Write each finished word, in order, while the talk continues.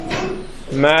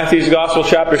Matthew's Gospel,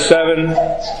 chapter 7.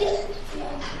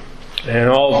 And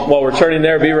while we're turning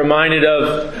there, be reminded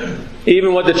of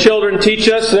even what the children teach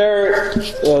us there,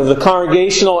 the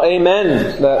congregational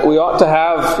amen that we ought to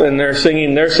have, and they're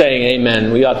saying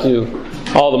amen. We ought to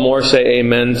all the more say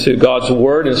amen to God's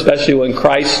Word, and especially when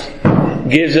Christ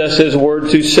gives us His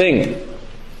Word to sing.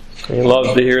 He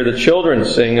loves to hear the children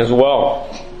sing as well.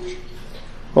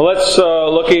 Well, let's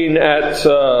looking at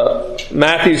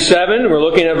Matthew 7. We're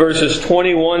looking at verses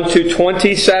 21 to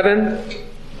 27.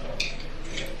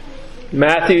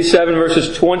 Matthew 7,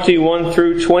 verses 21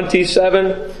 through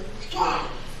 27.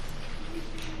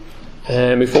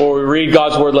 And before we read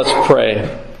God's Word, let's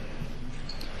pray.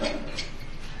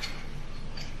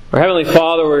 Our Heavenly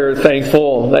Father, we're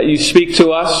thankful that You speak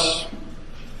to us.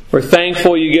 We're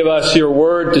thankful You give us Your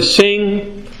Word to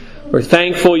sing. We're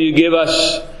thankful You give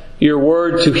us Your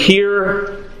Word to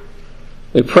hear.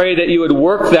 We pray that You would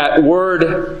work that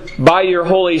Word by Your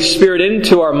Holy Spirit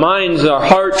into our minds, our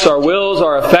hearts, our wills,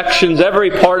 our affections,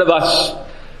 every part of us,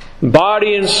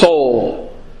 body and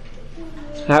soul.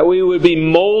 That we would be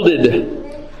molded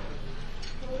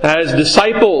as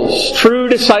disciples, true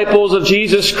disciples of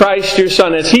Jesus Christ, Your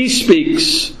Son, as He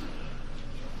speaks,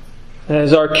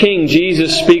 as our King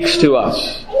Jesus speaks to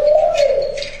us.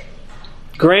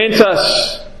 Grant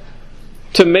us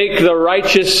to make the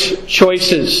righteous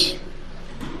choices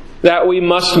that we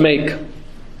must make,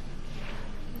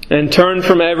 and turn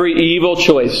from every evil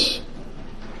choice,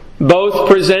 both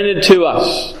presented to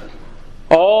us,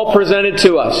 all presented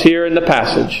to us here in the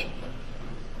passage.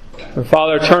 And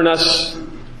Father, turn us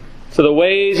to the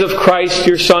ways of Christ,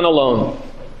 Your Son alone.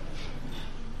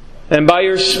 And by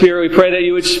Your Spirit, we pray that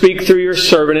You would speak through Your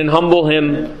servant and humble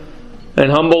him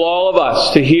and humble all of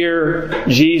us to hear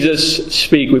Jesus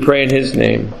speak. We pray in His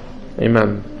name.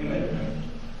 Amen.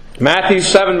 Matthew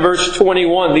 7, verse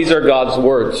 21. These are God's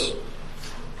words.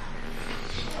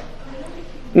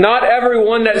 Not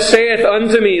everyone that saith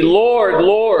unto me, Lord,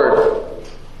 Lord,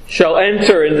 shall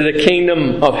enter into the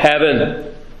kingdom of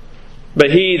heaven,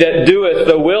 but he that doeth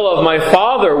the will of my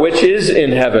Father which is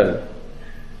in heaven.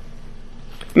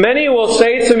 Many will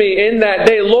say to me in that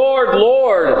day, Lord,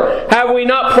 Lord, have we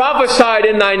not prophesied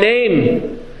in Thy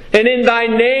name? And in Thy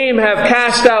name have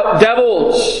cast out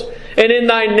devils? And in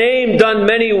Thy name done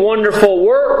many wonderful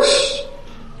works?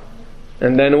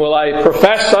 And then will I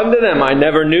profess unto them, I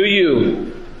never knew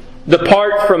you.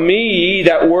 Depart from me, ye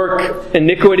that work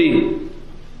iniquity.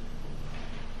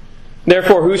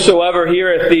 Therefore whosoever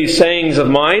heareth these sayings of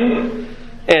mine,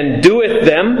 and doeth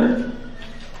them,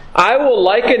 I will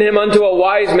liken him unto a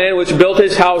wise man which built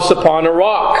his house upon a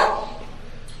rock.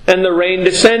 And the rain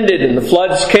descended, and the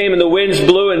floods came, and the winds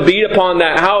blew and beat upon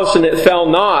that house, and it fell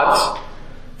not,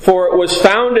 for it was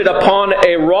founded upon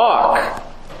a rock.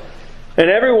 And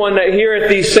everyone that heareth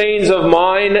these sayings of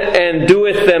mine, and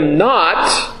doeth them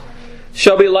not,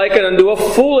 shall be likened unto a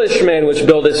foolish man which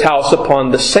built his house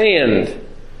upon the sand.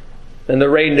 And the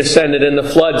rain descended, and the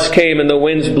floods came, and the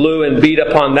winds blew and beat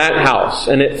upon that house,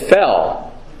 and it fell.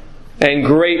 And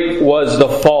great was the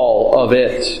fall of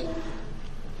it.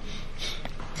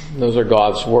 Those are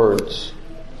God's words.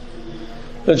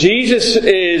 Now, Jesus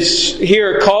is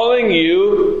here calling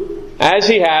you, as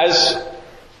He has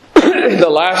the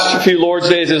last few Lord's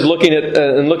Days, is looking at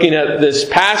this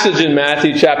passage in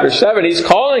Matthew chapter 7. He's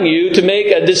calling you to make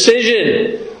a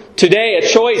decision today, a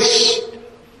choice.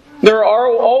 There are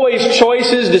always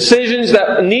choices, decisions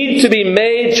that need to be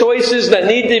made, choices that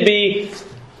need to be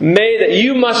made that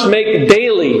you must make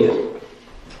daily.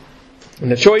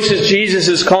 And the choices Jesus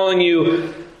is calling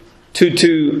you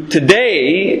to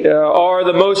today are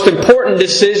the most important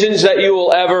decisions that you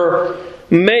will ever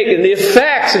make. And the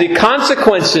effects, the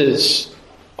consequences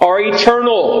are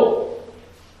eternal,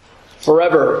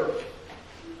 forever.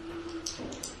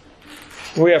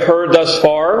 We have heard thus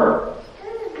far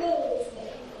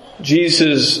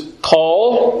Jesus'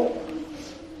 call.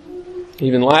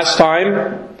 Even last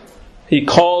time, He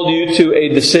called you to a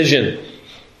decision.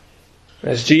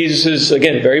 As Jesus is,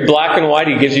 again, very black and white,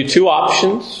 He gives you two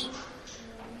options.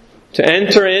 To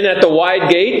enter in at the wide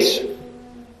gate,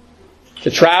 to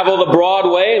travel the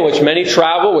broad way in which many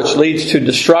travel, which leads to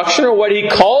destruction, or what He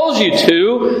calls you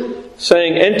to,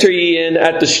 saying, enter ye in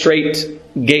at the strait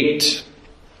gate.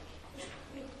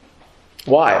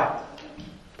 Why?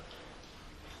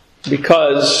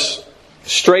 Because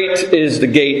strait is the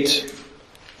gate,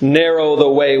 narrow the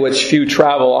way which few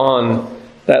travel on,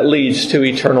 that leads to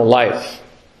eternal life.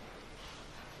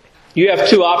 You have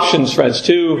two options, friends,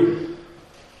 two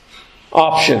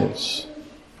options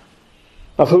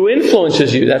of who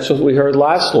influences you. That's what we heard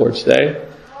last Lord's Day.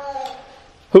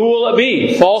 Who will it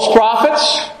be? False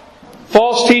prophets?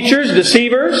 false teachers,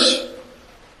 deceivers,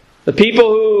 the people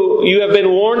who you have been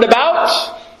warned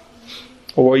about?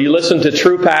 Or will you listen to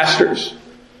true pastors,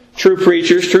 true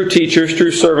preachers, true teachers,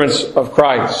 true servants of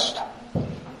Christ?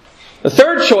 The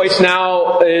third choice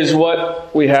now is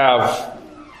what we have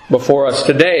before us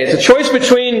today. It's a choice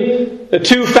between the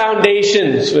two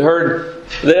foundations. We heard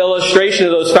the illustration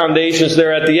of those foundations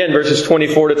there at the end, verses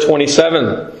 24 to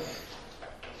 27.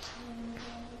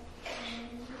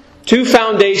 Two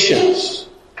foundations.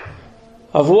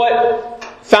 Of what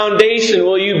foundation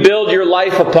will you build your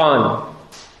life upon?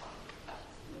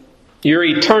 Your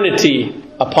eternity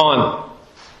upon?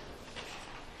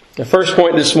 The first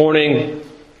point this morning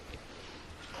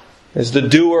is the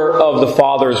doer of the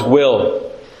Father's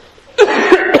will.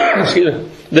 Excuse me.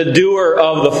 The doer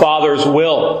of the Father's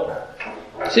will.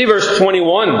 See verse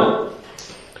 21.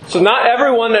 So not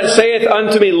everyone that saith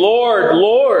unto me, Lord,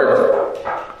 Lord,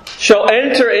 shall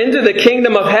enter into the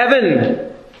kingdom of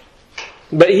heaven,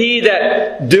 but he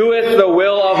that doeth the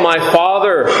will of my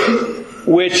Father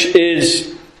which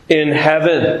is in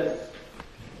heaven.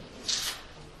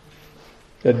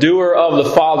 The doer of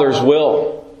the Father's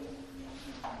will.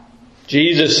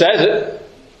 Jesus says it.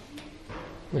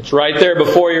 It's right there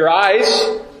before your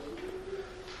eyes.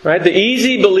 Right? The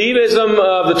easy believism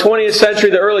of the 20th century,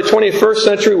 the early 21st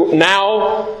century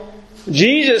now,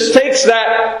 Jesus takes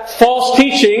that false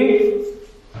teaching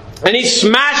and He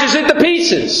smashes it to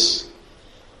pieces.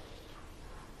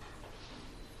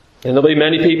 And there'll be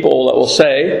many people that will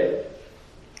say,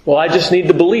 well, I just need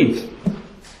to believe.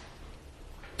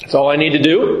 That's all I need to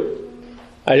do.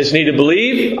 I just need to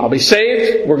believe. I'll be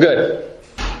saved. We're good.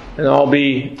 And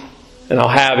I'll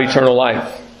have eternal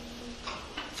life.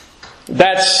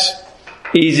 That's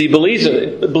easy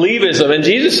believism. And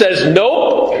Jesus says,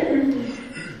 nope.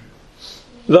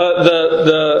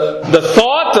 The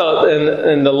thought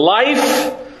and the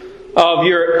life of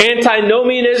your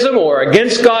antinomianism or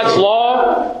against God's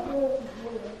law.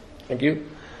 Thank you.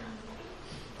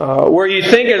 Where you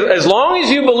think as long as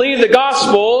you believe the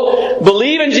gospel,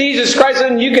 believe in Jesus Christ,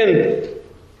 then you can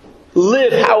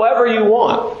live however you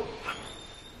want.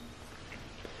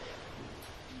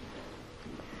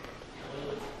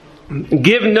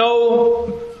 Give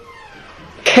no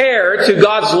care to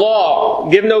God's law.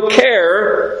 Give no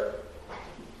care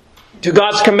to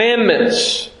God's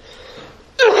commandments.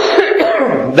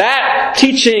 That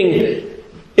teaching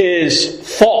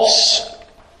is false.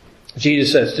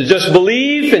 Jesus says to just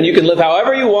believe and you can live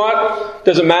however you want.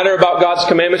 Doesn't matter about God's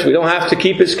commandments. We don't have to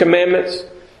keep His commandments.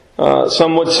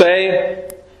 Some would say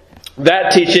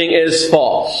that teaching is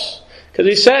false. Because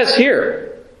He says here,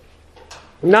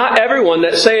 not everyone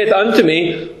that saith unto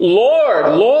me,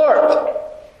 Lord, Lord,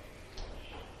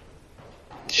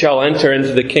 shall enter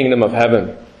into the kingdom of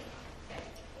heaven.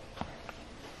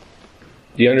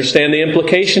 Do you understand the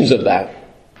implications of that?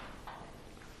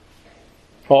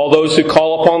 All those who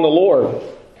call upon the Lord,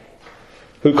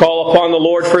 who call upon the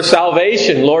Lord for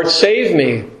salvation, Lord, save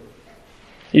me.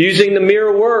 Using the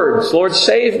mere words, Lord,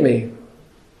 save me.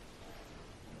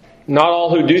 Not all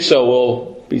who do so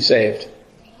will be saved.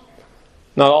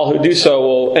 Not all who do so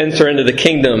will enter into the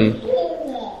kingdom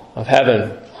of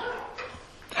heaven.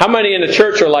 How many in the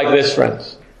church are like this,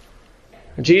 friends?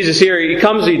 Jesus here, He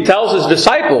comes, He tells His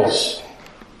disciples,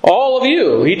 all of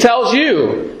you, He tells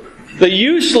you the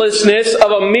uselessness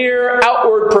of a mere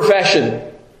outward profession.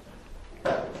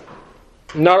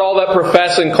 Not all that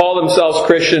profess and call themselves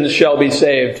Christians shall be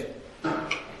saved.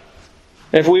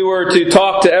 If we were to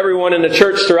talk to everyone in the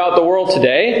church throughout the world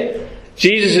today,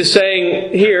 Jesus is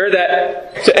saying here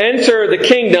that to enter the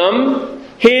kingdom,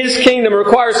 His kingdom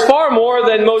requires far more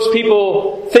than most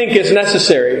people think is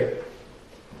necessary.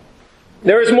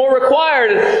 There is more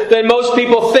required than most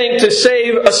people think to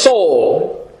save a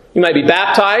soul. You might be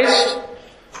baptized.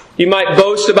 You might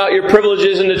boast about your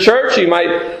privileges in the church. You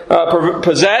might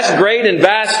possess great and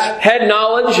vast head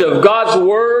knowledge of God's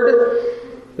Word.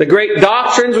 The great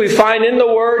doctrines we find in the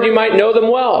Word, you might know them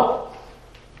well.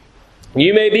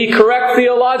 You may be correct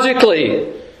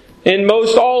theologically in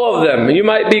most all of them. You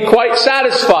might be quite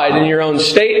satisfied in your own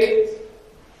state.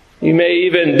 You may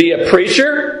even be a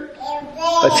preacher,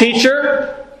 a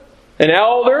teacher, an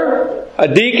elder, a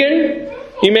deacon.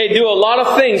 You may do a lot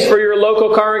of things for your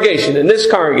local congregation, in this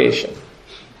congregation.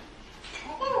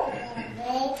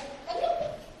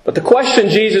 But the question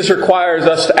Jesus requires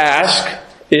us to ask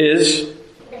is,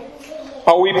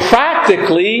 are we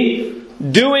practically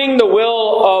doing the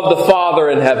will of the Father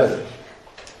in heaven?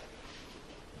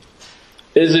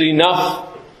 Is it enough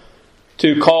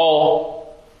to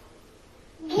call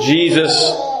Jesus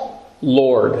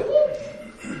Lord?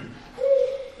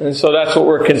 And so that's what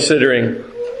we're considering,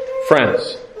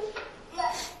 friends.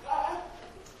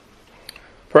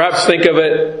 Perhaps think of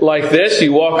it like this.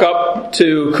 You walk up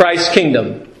to Christ's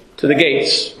kingdom, to the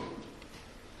gates.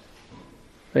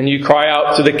 And you cry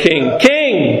out to the King,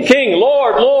 King, King,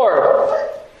 Lord, Lord.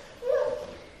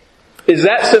 Is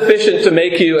that sufficient to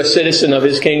make you a citizen of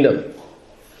His kingdom?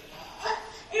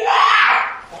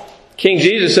 King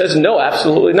Jesus says, no,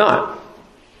 absolutely not.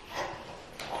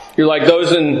 You're like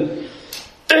those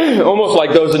almost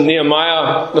like those in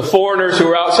Nehemiah, the foreigners who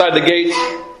were outside the gates.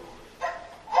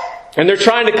 And they're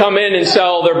trying to come in and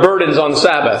sell their burdens on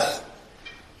Sabbath.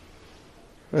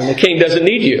 And the king doesn't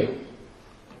need you.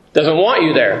 Doesn't want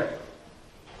you there.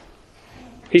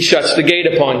 He shuts the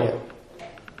gate upon you.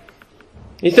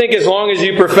 You think as long as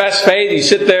you profess faith, you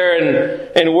sit there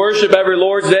and worship every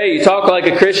Lord's Day, you talk like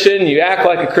a Christian, you act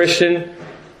like a Christian,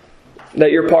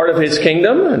 that you're part of His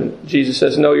kingdom? And Jesus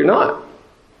says, no, you're not.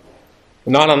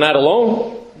 Not on that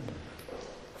alone.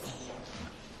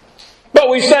 But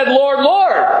we said, Lord,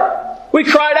 Lord. We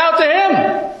cried out to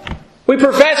Him. We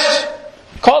professed,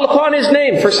 called upon His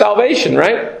name for salvation,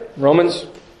 right? Romans.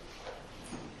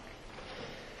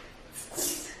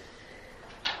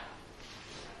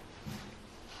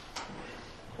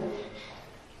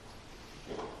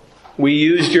 We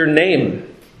used your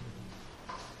name.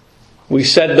 We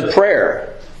said the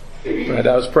prayer. Right?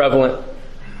 That was prevalent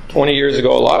 20 years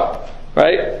ago a lot.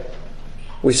 Right?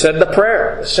 We said the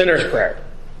prayer, the sinner's prayer.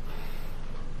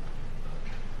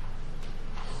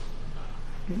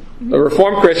 The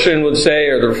Reformed Christian would say,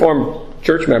 or the Reformed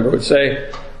church member would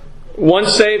say,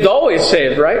 once saved, always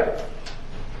saved, right?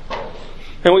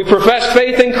 And we professed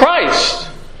faith in Christ.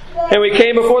 And we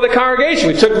came before the congregation.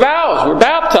 We took vows. We were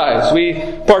baptized. We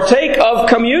partake of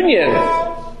communion.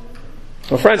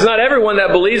 Well, friends, not everyone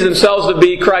that believes themselves to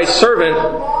be Christ's servant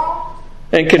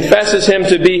and confesses Him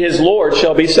to be His Lord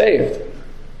shall be saved.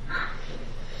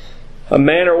 A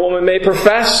man or woman may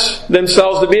profess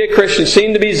themselves to be a Christian,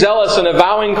 seem to be zealous and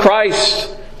avowing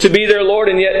Christ to be their Lord,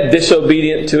 and yet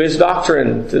disobedient to His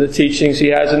doctrine, to the teachings He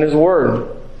has in His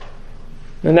Word.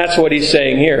 And that's what He's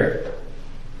saying here.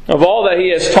 Of all that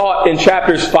He has taught in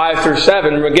chapters 5 through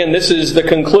 7, again, this is the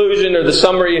conclusion or the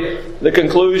summary, the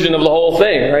conclusion of the whole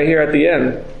thing, right here at the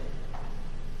end.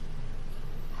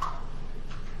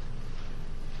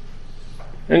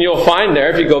 And you'll find there,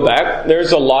 if you go back,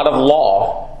 there's a lot of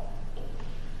law.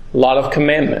 A lot of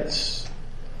commandments.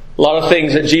 A lot of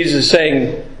things that Jesus is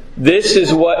saying, this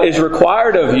is what is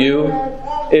required of you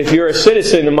if you're a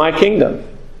citizen of my kingdom.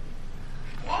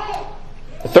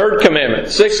 The third commandment,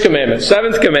 sixth commandment,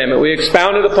 seventh commandment, we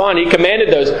expounded upon. He commanded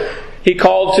those. He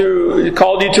called you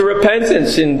to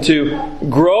repentance and to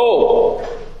grow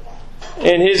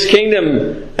in His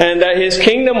kingdom, and that His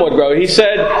kingdom would grow. He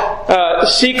said,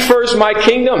 seek first my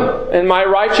kingdom and my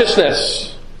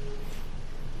righteousness.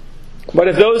 But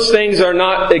if those things are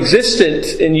not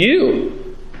existent in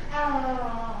you,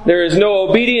 there is no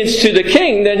obedience to the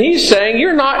king, then He's saying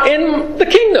you're not in the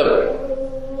kingdom.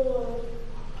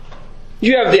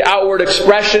 You have the outward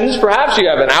expressions, perhaps you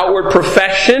have an outward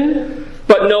profession,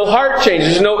 but no heart change.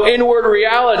 There's no inward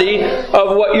reality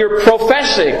of what you're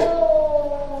professing,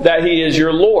 that He is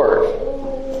your Lord.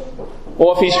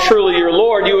 Well, if He's truly your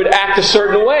Lord, you would act a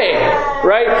certain way,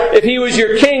 right? If He was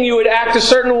your king, you would act a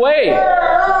certain way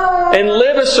and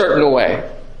live a certain way.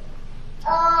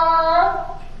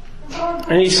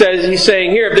 And He's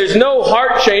saying here, if there's no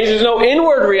heart change, there's no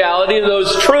inward reality of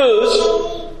those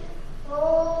truths,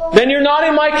 then you're not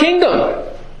in my kingdom.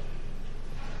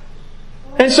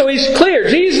 And so He's clear.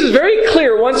 Jesus is very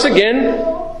clear once again.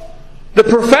 The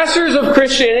professors of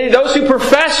Christianity, those who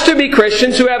profess to be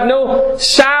Christians, who have no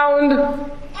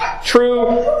sound,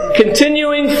 true,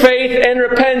 continuing faith and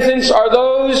repentance, are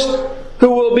those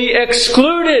who will be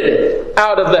excluded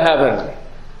out of heaven,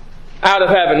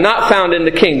 not found in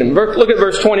the kingdom. Look at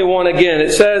verse 21 again.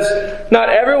 It says, not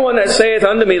everyone that saith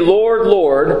unto me, Lord,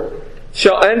 Lord,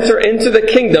 shall enter into the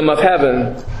kingdom of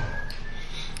heaven,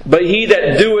 but he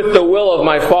that doeth the will of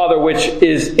my Father which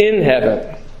is in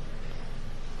heaven.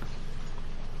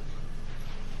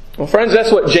 Well, friends,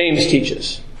 that's what James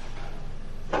teaches.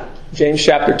 James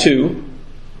chapter 2.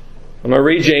 I'm going to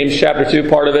read James chapter 2,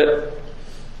 part of it.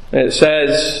 And it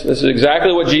says, this is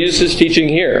exactly what Jesus is teaching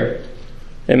here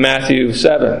in Matthew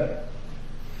 7.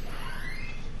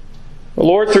 The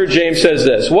Lord through James says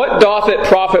this, what doth it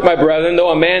profit, my brethren,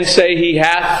 though a man say he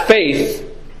hath faith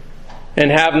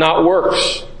and have not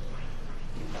works?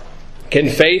 Can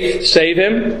faith save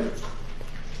him?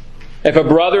 If a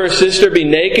brother or sister be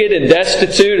naked and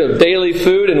destitute of daily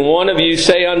food, and one of you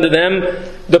say unto them,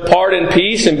 depart in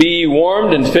peace, and be ye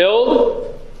warmed and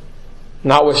filled,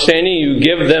 notwithstanding you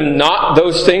give them not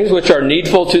those things which are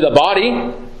needful to the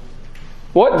body,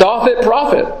 what doth it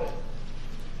profit?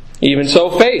 Even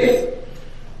so faith,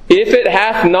 if it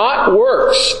hath not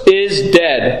works, is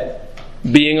dead,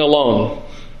 being alone.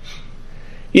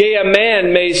 Yea, a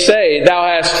man may say, Thou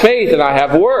hast faith, and I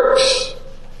have works.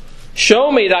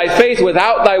 Show me thy faith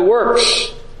without thy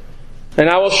works, and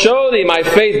I will show thee my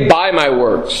faith by my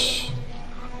works.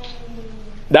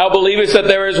 Thou believest that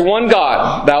there is one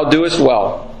God, thou doest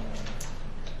well.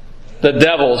 The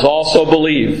devils also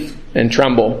believe and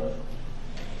tremble.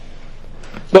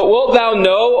 But wilt thou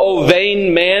know, O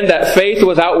vain man, that faith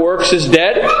without works is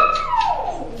dead?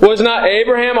 Was not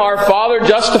Abraham our father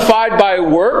justified by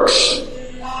works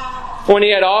when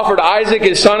he had offered Isaac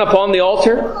his son upon the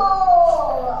altar?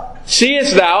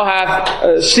 Seest thou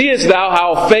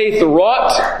how faith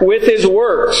wrought with his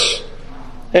works,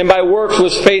 and by works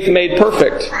was faith made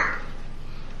perfect?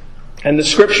 And the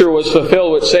scripture was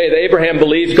fulfilled which saith, Abraham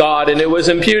believed God, and it was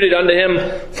imputed unto him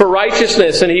for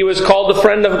righteousness, and he was called the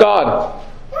friend of God.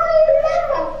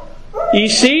 Ye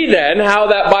see then how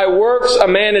that by works a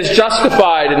man is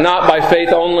justified, and not by faith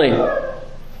only.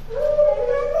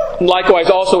 Likewise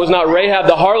also was not Rahab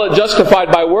the harlot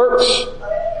justified by works,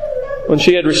 when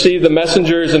she had received the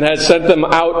messengers and had sent them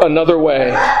out another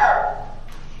way?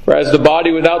 For as the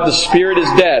body without the spirit is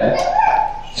dead,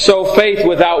 so faith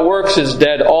without works is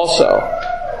dead also.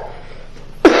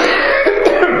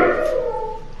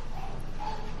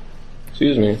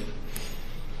 Excuse me.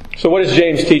 So what is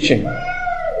James teaching?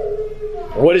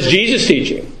 What is Jesus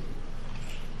teaching?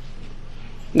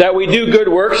 That we do good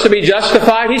works to be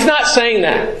justified? He's not saying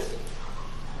that.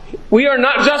 We are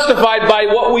not justified by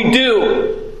what we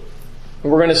do.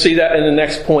 We're going to see that in the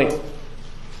next point.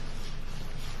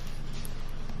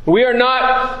 We are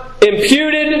not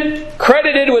imputed,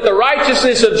 credited with the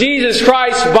righteousness of Jesus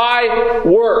Christ by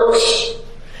works.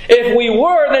 If we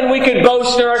were, then we could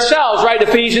boast in ourselves, right?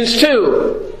 Ephesians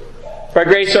 2. By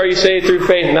grace are you saved through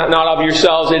faith, not of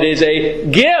yourselves. It is a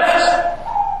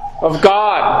gift of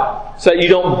God. So that you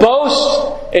don't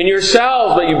boast in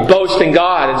yourselves, but you boast in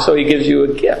God. And so He gives you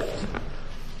a gift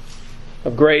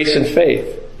of grace and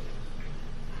faith.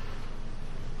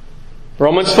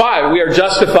 Romans 5, we are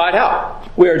justified how?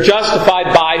 We are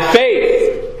justified by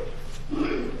faith.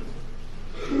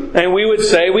 And we would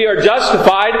say we are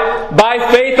justified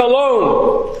by faith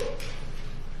alone.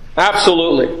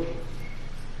 Absolutely.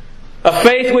 A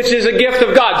faith which is a gift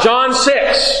of God. John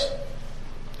 6.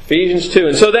 Ephesians 2.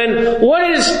 And so then, what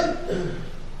is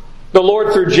the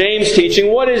Lord through James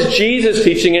teaching? What is Jesus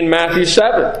teaching in Matthew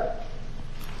 7?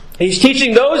 He's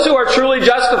teaching those who are truly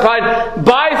justified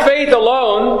by faith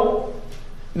alone,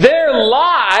 their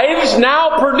lives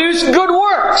now produce good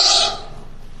works.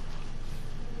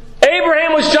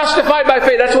 Abraham was justified by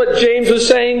faith. That's what James was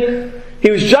saying.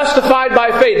 He was justified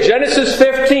by faith. Genesis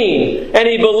 15. And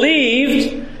he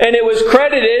believed, and it was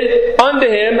credited unto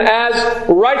him as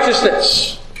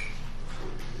righteousness.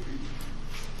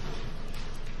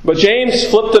 But James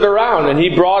flipped it around, and he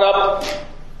brought up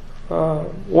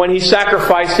when he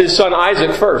sacrificed his son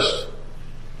Isaac first.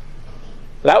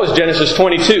 That was Genesis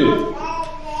 22.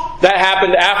 That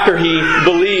happened after he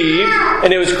believed,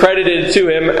 and it was credited to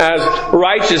him as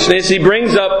righteousness. He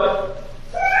brings up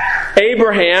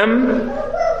Abraham.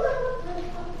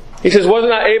 He says, was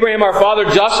not Abraham our father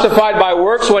justified by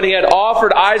works when he had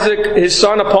offered Isaac his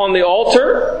son upon the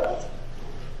altar?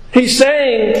 He's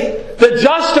saying the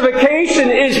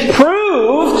justification is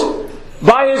proved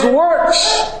by his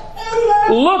works.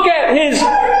 Look at his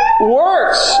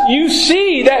works. You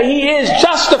see that he is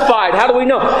justified. How do we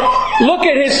know? Look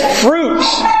at his fruits.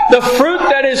 The fruit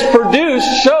that is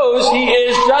produced shows he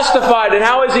is justified. And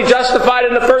how is he justified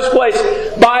in the first place?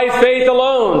 By faith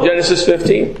alone. Genesis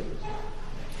 15.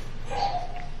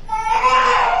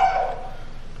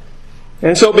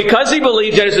 And so because he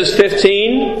believed Genesis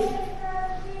 15,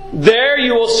 there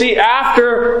you will see,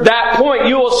 after that point,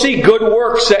 you will see good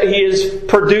works that he is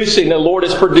producing, the Lord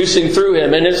is producing through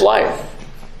him in his life.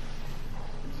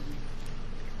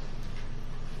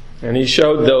 And he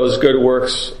showed those good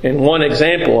works in one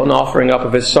example, an offering up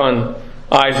of his son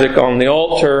Isaac on the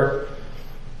altar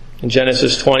in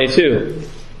Genesis 22.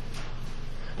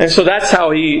 And so that's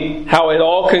how it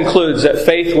all concludes, that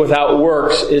faith without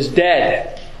works is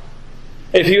dead.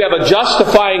 If you have a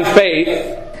justifying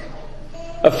faith,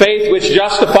 a faith which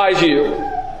justifies you,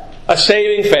 a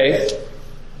saving faith,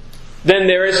 then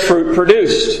there is fruit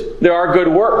produced. There are good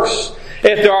works.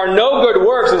 If there are no good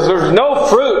works, if there's no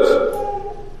fruit,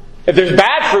 if there's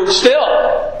bad fruit still,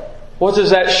 what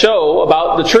does that show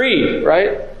about the tree,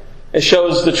 right? It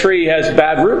shows the tree has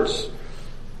bad roots.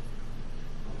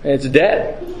 It's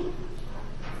dead.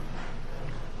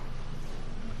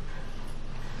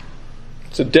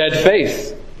 It's a dead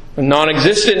faith, a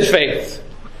non-existent faith.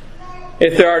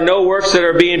 if there are no works that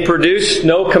are being produced,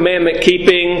 no commandment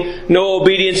keeping, no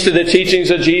obedience to the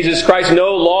teachings of Jesus Christ,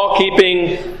 no law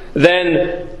keeping,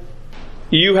 then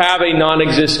you have a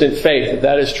non-existent faith, if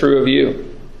that is true of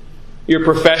you. Your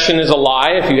profession is a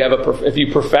lie if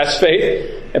you profess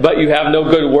faith, but you have no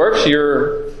good works,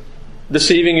 you're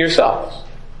deceiving yourselves.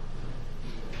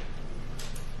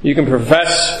 You can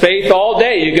profess faith all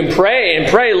day. You can pray and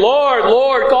pray, Lord,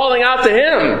 Lord, calling out to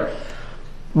Him.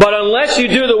 But unless you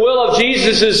do the will of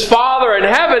Jesus, His Father in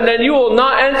heaven, then you will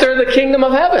not enter the kingdom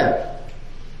of heaven.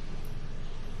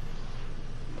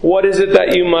 What is it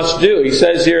that you must do? He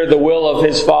says here, the will of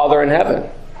His Father in heaven.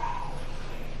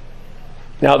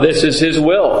 Now this is His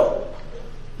will,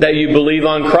 that you believe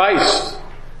on Christ,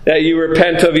 that you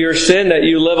repent of your sin, that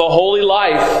you live a holy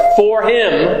life for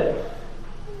Him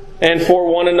and for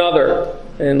one another,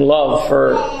 in love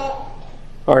for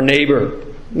our neighbor.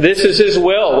 This is His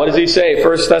will. What does He say?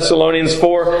 1 Thessalonians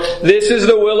 4, this is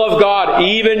the will of God,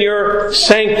 even your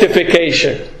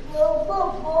sanctification.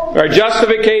 Our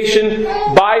justification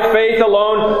by faith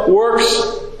alone works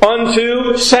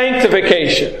unto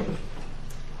sanctification.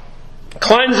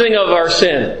 Cleansing of our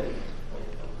sin.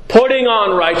 Putting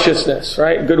on righteousness,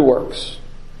 right? Good works.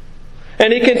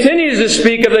 And he continues to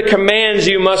speak of the commands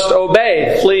you must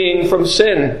obey, fleeing from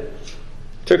sin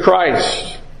to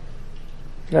Christ.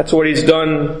 That's what he's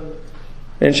done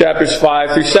in chapters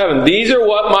 5 through 7. These are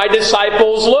what my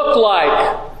disciples look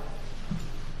like.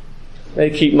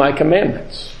 They keep my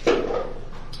commandments.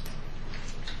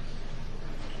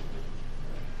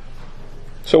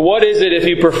 So what is it if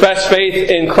you profess faith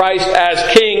in Christ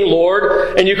as King,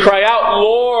 Lord, and you cry out,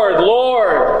 Lord,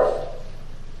 Lord,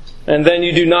 and then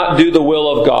you do not do the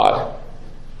will of God?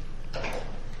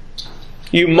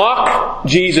 You mock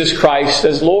Jesus Christ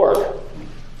as Lord.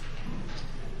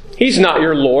 He's not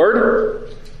your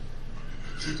Lord.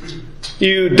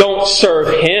 You don't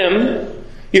serve Him.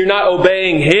 You're not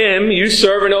obeying Him. You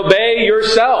serve and obey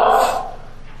yourself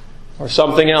or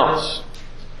something else.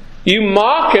 You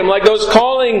mock Him like those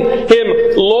calling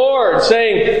Him Lord,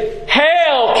 saying,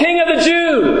 Hail, King of the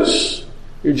Jews!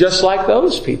 You're just like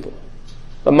those people.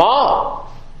 The mob.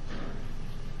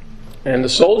 And the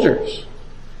soldiers.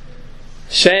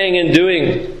 Saying and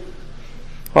doing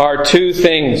are two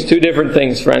different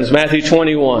things, friends. Matthew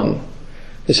 21.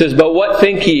 It says, But what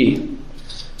think ye?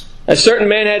 A certain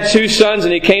man had 2 sons,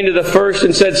 and he came to the first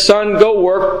and said, Son, go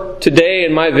work today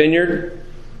in my vineyard.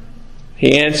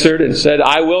 He answered and said,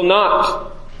 I will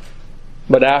not.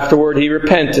 But afterward he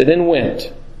repented and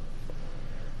went.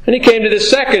 And he came to the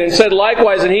second and said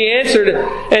likewise, and he answered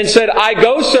and said, I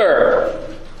go, sir,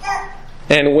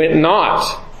 and went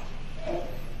not.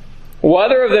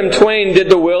 Whether of them twain did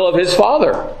the will of his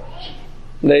father?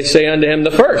 They say unto him,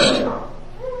 the first.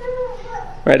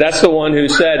 Right, that's the one who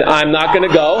said, I'm not going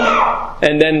to go,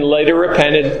 and then later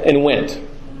repented and went.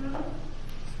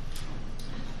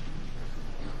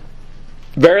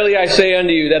 Verily I say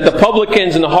unto you, that the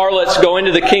publicans and the harlots go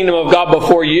into the kingdom of God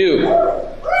before you.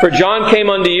 For John came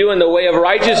unto you in the way of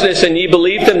righteousness, and ye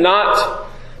believed him not.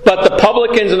 But the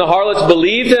publicans and the harlots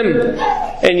believed him.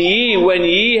 And ye, when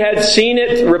ye had seen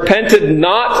it, repented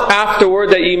not afterward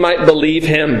that ye might believe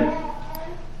him.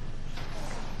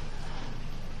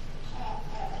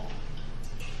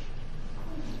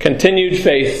 Continued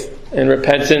faith and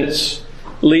repentance,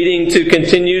 leading to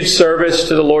continued service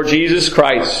to the Lord Jesus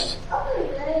Christ.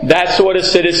 That's what a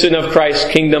citizen of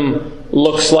Christ's kingdom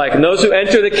looks like. And those who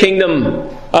enter the kingdom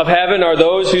of heaven are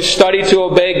those who study to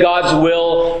obey God's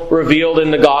will revealed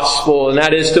in the gospel. And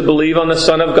that is to believe on the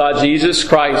Son of God, Jesus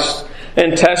Christ,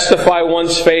 and testify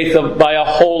one's faith by a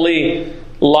holy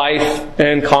life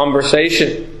and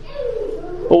conversation.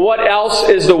 Well, what else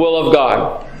is the will of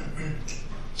God?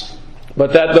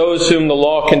 But that those whom the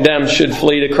law condemns should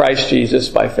flee to Christ Jesus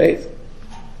by faith,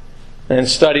 and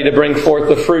study to bring forth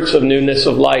the fruits of newness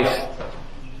of life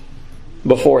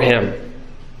before Him.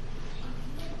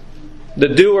 The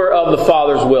doer of the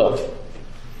Father's will.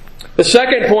 The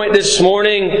second point this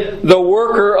morning, the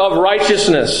worker of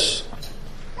righteousness.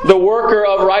 The worker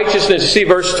of righteousness. See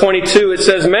verse 22, it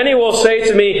says, Many will say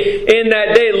to me in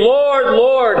that day, Lord,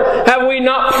 Lord, have we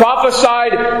not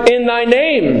prophesied in Thy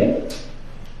name?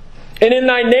 And in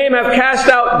Thy name have cast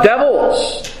out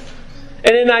devils?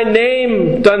 And in Thy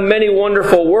name done many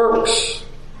wonderful works?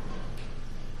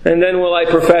 And then will I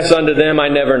profess unto them, I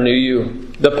never knew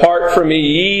you. Depart from me,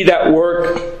 ye that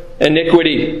work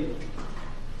iniquity.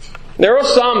 There are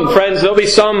some, friends, there'll be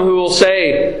some who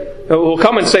will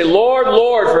come and say, Lord,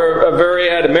 Lord, for a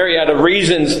myriad of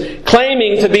reasons,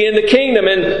 claiming to be in the kingdom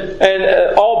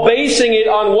and all basing it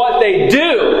on what they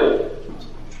do.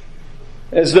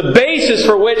 as the basis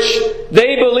for which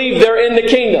they believe they're in the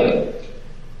kingdom.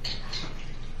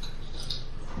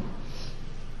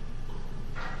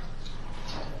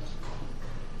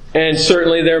 And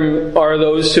certainly there are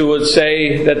those who would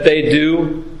say that they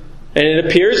do, and it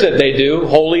appears that they do,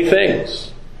 holy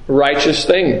things, righteous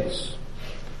things,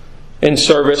 in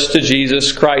service to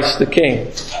Jesus Christ the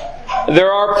King.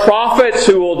 There are prophets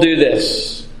who will do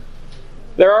this.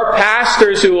 There are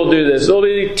pastors who will do this. There will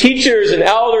be teachers and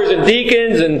elders and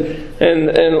deacons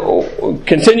and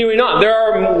continuing on. There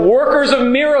are workers of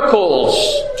miracles.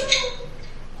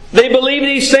 They believe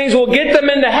these things will get them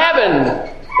into heaven,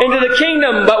 into the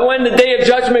kingdom. But when the day of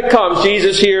judgment comes,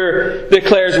 Jesus here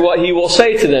declares what He will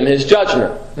say to them, His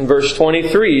judgment. In verse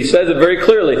 23, He says it very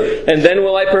clearly. And then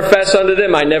will I profess unto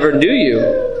them, I never knew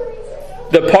you.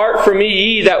 Depart from me,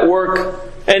 ye that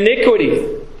work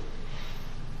iniquity.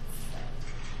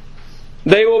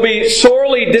 They will be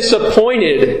sorely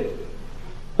disappointed.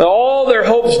 All their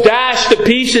hopes dashed to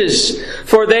pieces,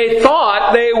 for they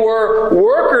thought they were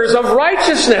workers of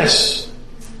righteousness.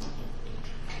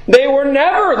 They were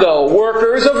never, though,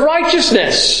 workers of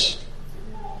righteousness.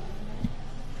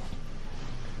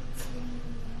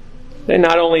 They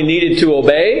not only needed to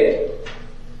obey,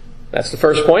 that's the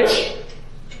first point.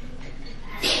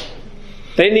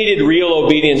 They needed real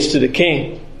obedience to the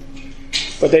King.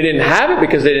 But they didn't have it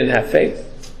because they didn't have faith.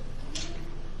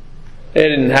 They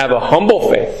didn't have a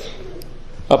humble faith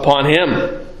upon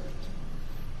Him.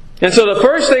 And so the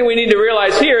first thing we need to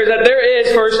realize here is that there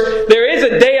is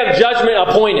a day of judgment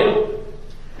appointed.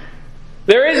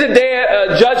 There is a day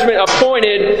of judgment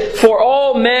appointed for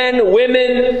all men,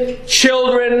 women,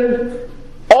 children,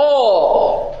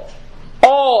 all.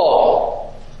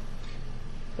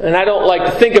 And I don't like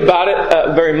to think about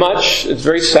it very much. It's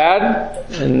very sad,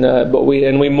 but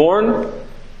we mourn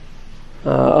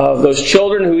of those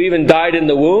children who even died in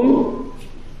the womb.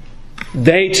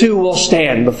 They too will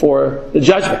stand before the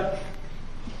judgment.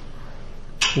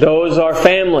 Those are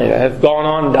family that have gone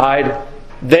on and died.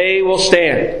 They will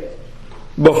stand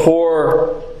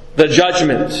before the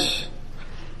judgment,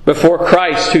 before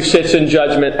Christ who sits in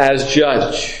judgment as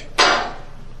judge.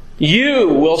 You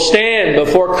will stand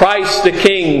before Christ the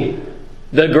King,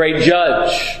 the great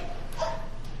judge.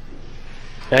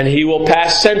 And He will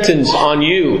pass sentence on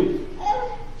you.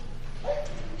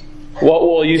 What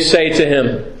will you say to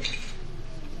Him?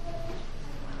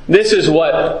 This is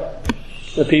what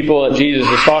the people that Jesus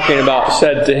is talking about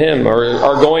said to Him, or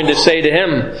are going to say to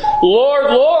Him.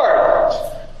 Lord, Lord,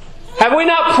 have we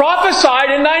not prophesied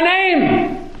in Thy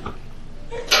name?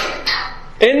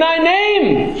 In Thy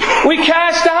name we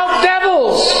cast out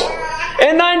devils.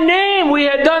 In Thy name we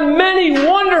had done many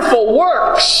wonderful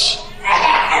works.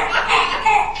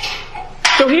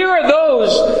 So here are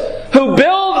those who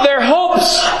build their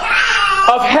hopes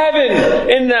of heaven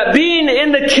in that being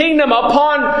in the kingdom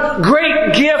upon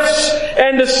great gifts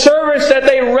and the service that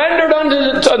they rendered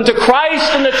unto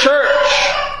Christ and the church.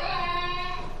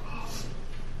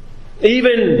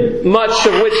 Even much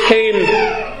of which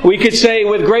came, we could say,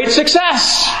 with great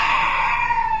success.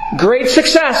 Great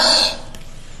success.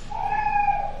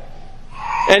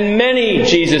 And many,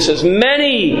 Jesus says,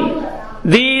 many,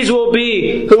 these will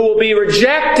be who will be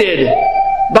rejected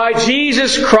by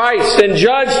Jesus Christ and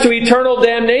judged to eternal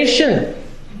damnation.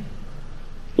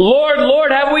 Lord,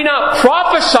 Lord, have we not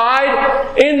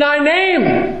prophesied in Thy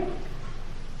name?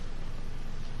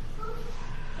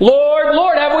 Lord,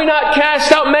 Lord, have we not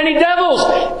cast out many devils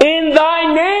in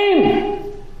Thy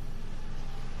name?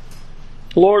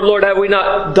 Lord, Lord, have we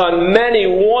not done many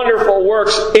wonderful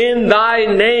works in Thy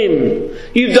name?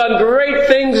 You've done great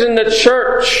things in the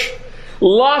church.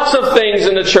 Lots of things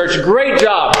in the church. Great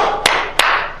job.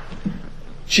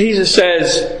 Jesus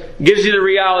says, gives you the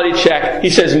reality check. He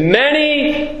says,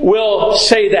 many will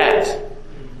say that.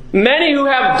 Many who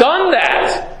have done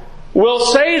that will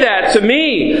say that to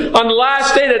me on the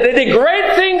last day, that they did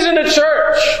great things in the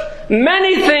church.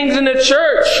 Many things in the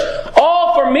church.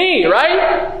 All for me,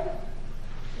 right?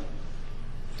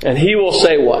 And He will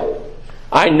say what?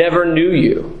 I never knew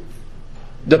you.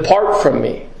 Depart from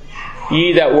me,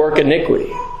 ye that work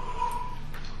iniquity.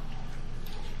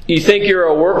 You think you're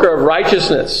a worker of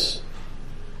righteousness.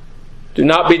 Do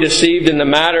not be deceived in the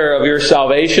matter of your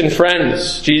salvation,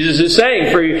 friends. Jesus is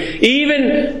saying, for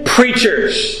even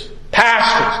preachers,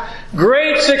 pastors,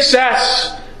 great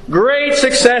success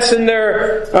in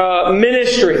their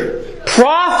ministry.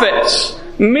 Prophets,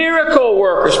 miracle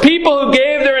workers, people who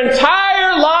gave their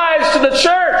entire lives to the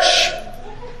church,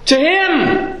 to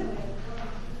Him.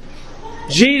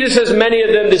 Jesus says many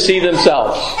of them deceive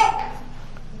themselves.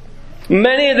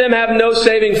 Many of them have no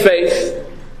saving faith.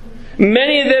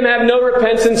 Many of them have no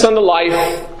repentance unto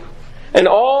life, and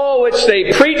all which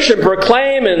they preach and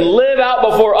proclaim and live out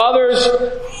before others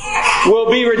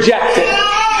will be rejected.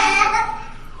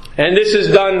 And this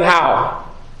is done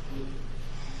how?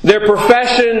 Their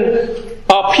profession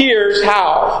appears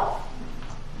how?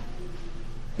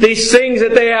 These things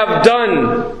that they have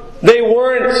done, they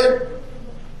weren't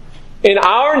in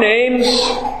our names,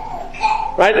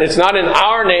 right? It's not in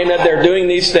our name that they're doing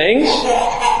these things.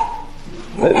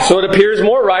 So it appears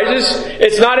more righteous.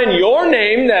 It's not in your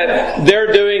name that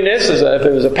they're doing this. As if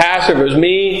it was a pastor, if it was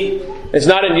me, it's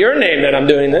not in your name that I'm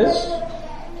doing this.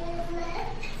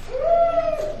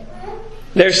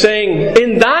 They're saying,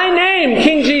 in thy name,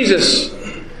 King Jesus,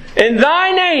 in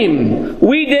thy name,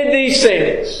 we did these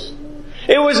things.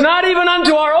 It was not even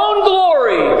unto our own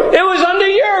glory. It was unto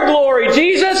your glory,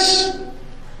 Jesus.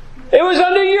 It was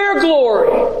unto your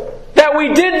glory that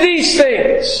we did these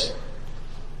things.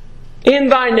 In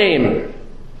thy name,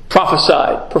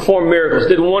 prophesied, performed miracles,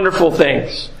 did wonderful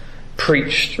things,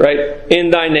 preached, right?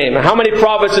 In thy name. How many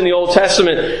prophets in the Old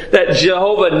Testament that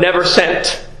Jehovah never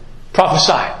sent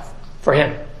prophesied for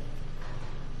him?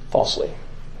 Falsely.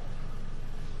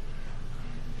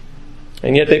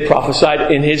 And yet they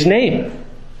prophesied in his name.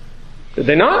 Did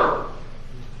they not?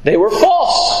 They were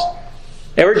false.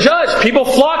 They were judged. People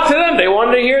flocked to them. They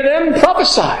wanted to hear them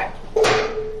prophesy.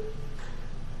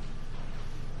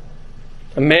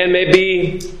 A man may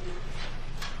be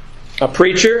a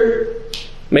preacher,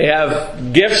 may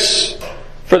have gifts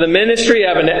for the ministry,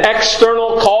 have an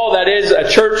external call, that is, a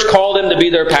church called him to be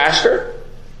their pastor.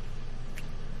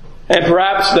 And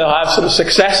perhaps they'll have some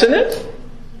success in it.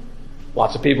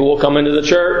 Lots of people will come into the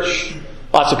church.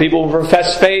 Lots of people will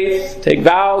profess faith, take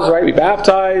vows, right? Be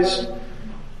baptized.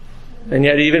 And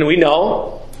yet even we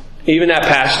know, even that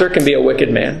pastor can be a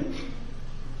wicked man.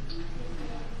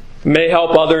 May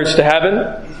help others to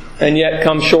heaven, and yet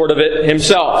come short of it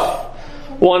himself.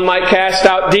 One might cast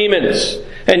out demons,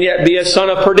 and yet be a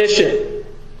son of perdition.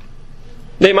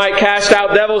 They might cast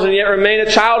out devils, and yet remain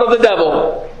a child of the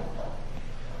devil.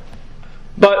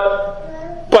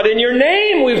 But in your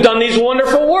name we've done these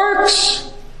wonderful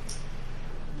works.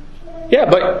 Yeah,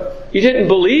 but you didn't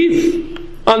believe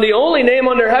on the only name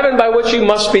under heaven by which you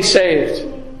must be saved.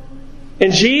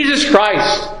 In Jesus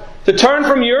Christ. To turn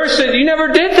from your sin, you never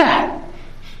did that.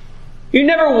 You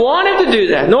never wanted to do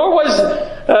that. Nor was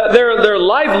their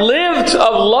life lived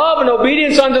of love and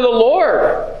obedience unto the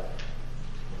Lord.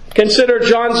 Consider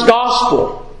John's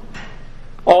Gospel.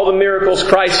 All the miracles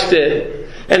Christ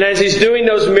did. And as He's doing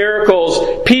those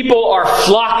miracles, people are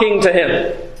flocking to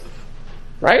Him.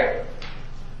 Right?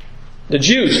 The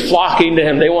Jews flocking to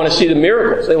Him. They want to see the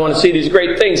miracles. They want to see these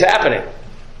great things happening.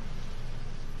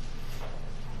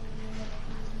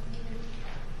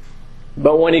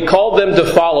 But when He called them to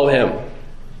follow Him,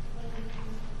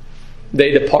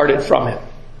 they departed from Him.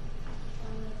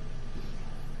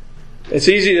 It's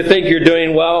easy to think you're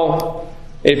doing well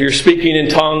if you're speaking in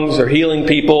tongues or healing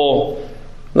people.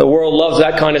 The world loves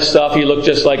that kind of stuff. You look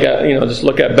just like just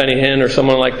look at Benny Hinn or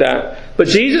someone like that. But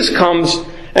Jesus comes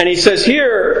and He says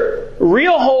here,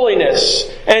 real holiness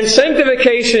and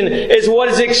sanctification is what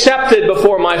is accepted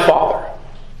before my Father.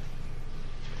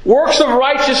 Works of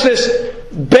righteousness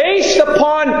based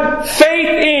upon faith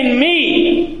in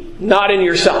me, not in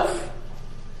yourself.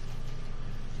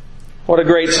 What a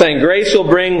great saying. Grace will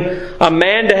bring a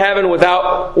man to heaven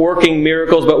without working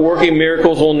miracles, but working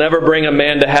miracles will never bring a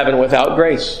man to heaven without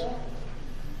grace.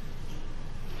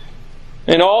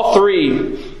 And all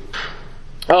three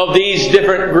of these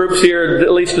different groups here,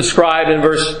 at least described in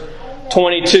verse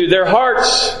 22, their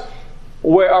hearts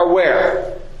are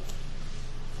where?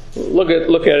 Look at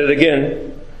it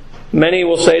again. Many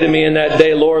will say to me in that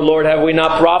day, Lord, Lord, have we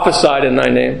not prophesied in thy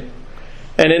name?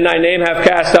 And in thy name have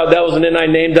cast out devils, and in thy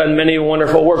name done many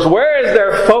wonderful works. Where is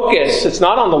their focus? It's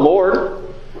not on the Lord.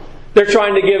 They're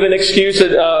trying to give an excuse,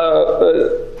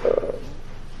 a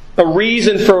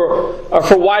reason for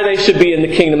why they should be in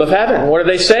the kingdom of heaven. What are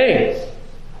they saying?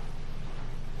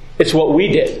 It's what we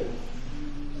did.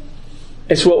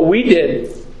 It's what we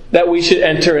did that we should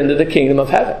enter into the kingdom of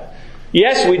heaven.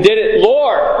 Yes, we did it,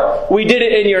 Lord. We did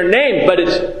it in your name, but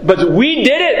we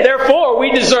did it, therefore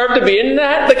we deserve to be in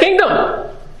the kingdom.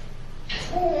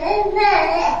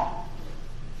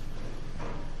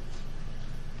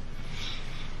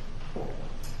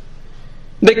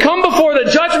 They come before the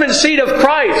judgment seat of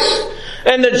Christ,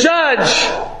 and the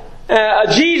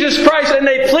judge, Jesus Christ, and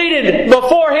they pleaded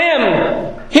before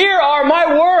Him, here are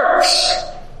my works.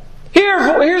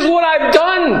 Here's what I've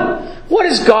done. What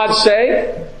does God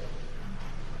say?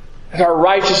 Our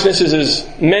righteousness is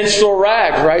as menstrual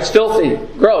rags, right? It's filthy,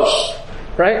 gross,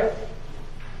 right?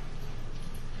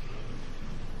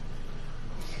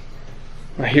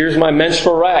 Here's my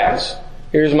menstrual rags.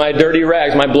 Here's my dirty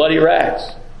rags, my bloody rags.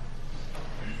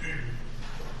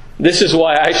 This is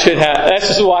why I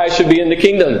should be in the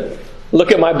kingdom.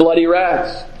 Look at my bloody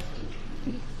rags.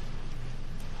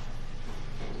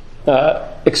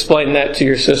 Explain that to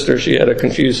your sister. She had a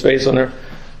confused face on her.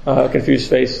 Confused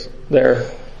face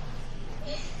there.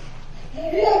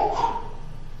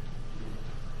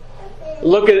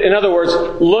 In other words,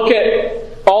 look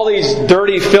at all these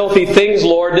dirty, filthy things,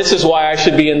 Lord. This is why I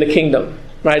should be in the kingdom.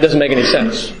 Right? It doesn't make any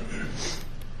sense.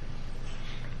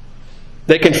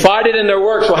 They confided in their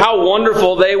works. Well, how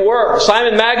wonderful they were.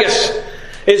 Simon Magus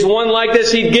is one like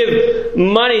this. He'd give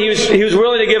money. He was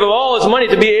willing to give all his money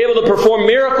to be able to perform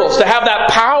miracles, to have that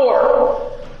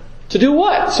power. To do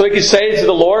what? So he could say to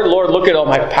the Lord, Lord, look at all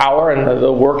my power and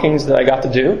the workings that I got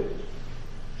to do.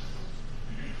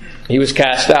 He was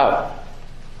cast out.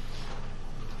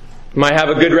 Might have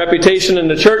a good reputation in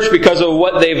the church because of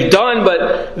what they've done,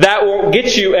 but that won't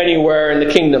get you anywhere in the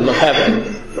kingdom of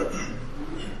heaven.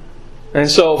 And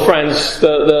so, friends,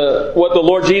 what the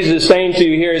Lord Jesus is saying to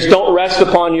you here is don't rest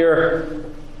upon your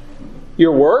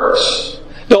works.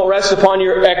 Don't rest upon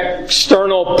your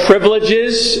external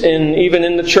privileges, even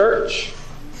in the church.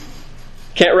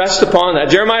 Can't rest upon that.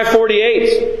 Jeremiah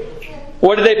 48.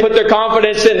 What did they put their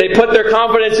confidence in? They put their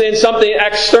confidence in something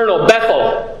external.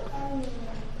 Bethel.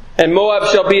 And Moab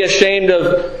shall be ashamed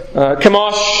of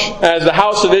Chemosh, as the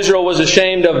house of Israel was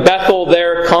ashamed of Bethel,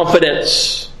 their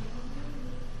confidence.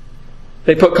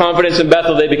 They put confidence in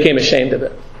Bethel, they became ashamed of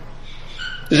it.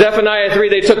 Zephaniah 3,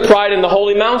 they took pride in the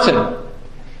holy mountain.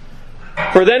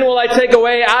 For then will I take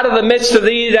away out of the midst of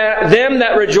thee them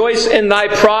that rejoice in thy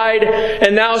pride,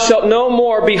 and thou shalt no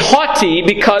more be haughty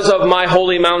because of my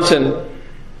holy mountain.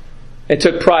 They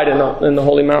took pride in the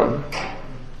holy mountain.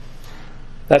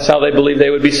 That's how they believed they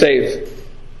would be saved.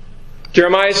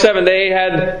 Jeremiah 7, they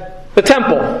had the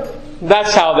temple.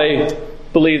 That's how they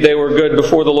believed they were good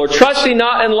before the Lord. Trusting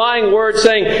not in lying words,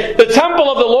 saying, the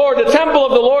temple of the Lord, the temple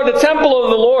of the Lord, the temple of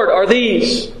the Lord are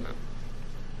these.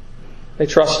 They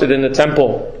trusted in the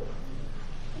temple.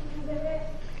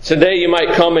 Today you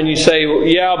might come and you say,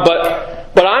 yeah,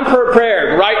 but I'm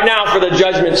prepared right now for the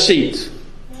judgment seat.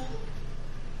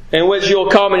 In which you'll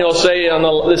come and you'll say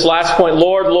on this last point,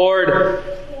 Lord,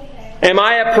 I'm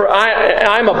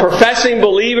a professing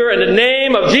believer in the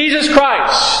name of Jesus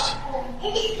Christ.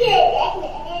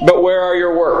 But where are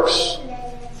your works?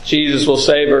 Jesus will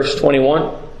say, verse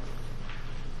 21.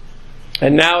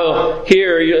 And now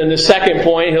here in the second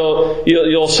point,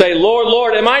 you'll say,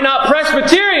 Lord, am I not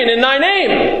Presbyterian in thy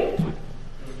name?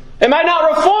 Am I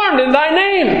not Reformed in thy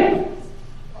name?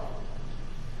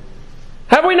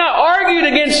 Have we not argued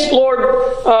against, Lord,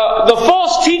 the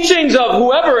false teachings of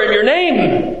whoever in your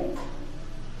name?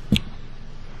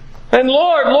 And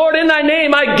Lord, in thy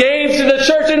name I gave to the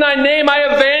church. In thy name I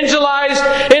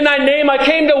evangelized. In thy name I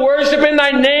came to worship. In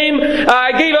thy name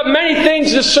I gave up many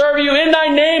things to serve you. In thy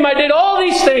name I did all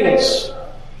these things.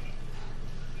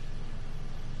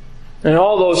 And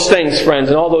all those things, friends,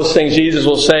 and all those things Jesus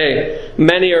will say,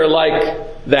 many are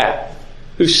like that,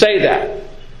 who say that.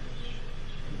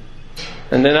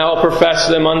 And then I will profess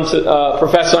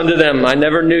unto them, I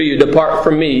never knew you. Depart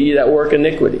from me, ye that work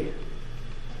iniquity.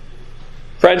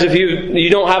 Friends, if you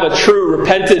don't have a true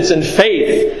repentance and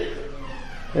faith,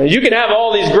 you can have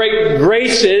all these great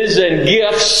graces and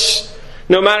gifts,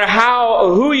 no matter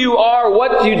who you are,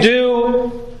 what you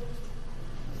do.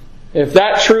 If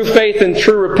that true faith and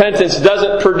true repentance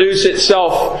doesn't produce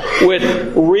itself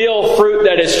with real fruit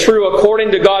that is true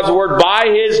according to God's Word, by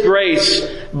His grace,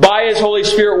 by His Holy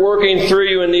Spirit working through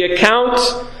you, in the account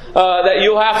that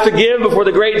you'll have to give before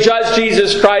the great Judge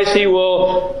Jesus Christ, He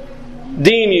will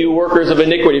deem you workers of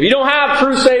iniquity. If you don't have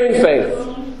true saving faith,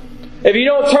 if you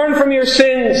don't turn from your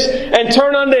sins and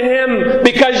turn unto Him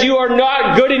because you are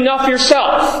not good enough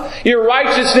yourself, your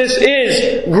righteousness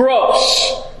is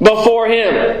gross before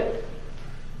Him.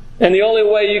 And the only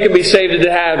way you can be saved is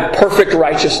to have perfect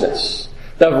righteousness.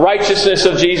 The righteousness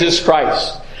of Jesus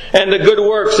Christ. And the good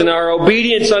works and our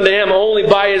obedience unto Him only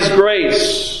by His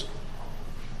grace.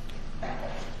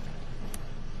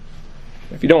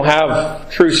 If you don't have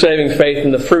true saving faith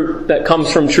and the fruit that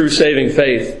comes from true saving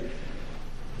faith,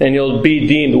 then you'll be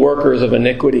deemed workers of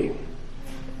iniquity.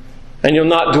 And you'll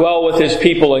not dwell with His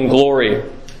people in glory.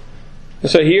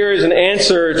 And so here is an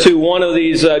answer to one of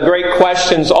these great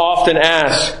questions often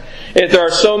asked. If there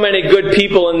are so many good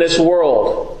people in this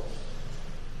world,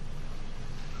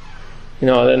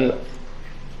 then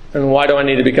why do I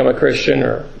need to become a Christian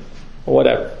or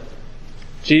whatever?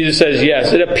 Jesus says,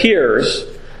 yes, it appears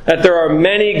that there are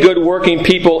many good working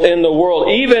people in the world,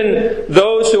 even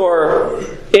those who are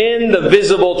in the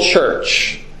visible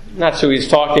church. That's who he's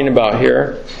talking about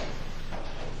here.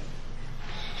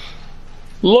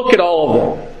 Look at all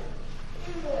of them.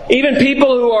 Even people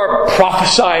who are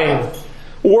prophesying,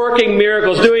 working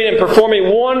miracles, doing and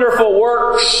performing wonderful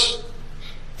works.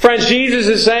 Friends, Jesus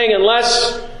is saying,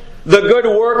 unless the good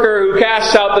worker who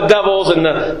casts out the devils and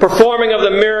the performing of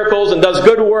the miracles and does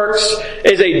good works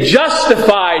is a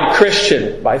justified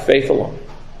Christian by faith alone,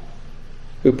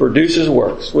 who produces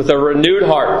works with a renewed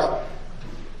heart,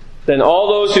 then all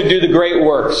those who do the great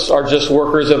works are just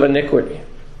workers of iniquity.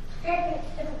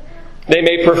 They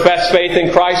may profess faith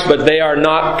in Christ, but they are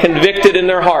not convicted in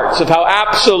their hearts of how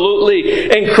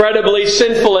absolutely, incredibly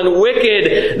sinful and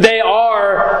wicked they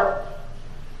are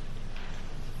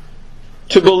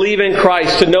to believe in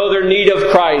Christ, to know their need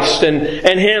of Christ and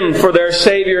Him for their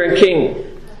Savior and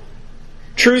King.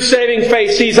 True saving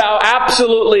faith sees how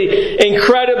absolutely,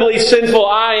 incredibly sinful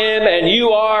I am and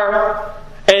you are,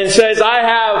 and says, I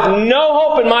have no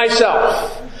hope in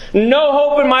myself, no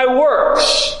hope in my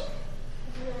works.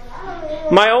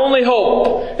 My only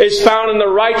hope is found in the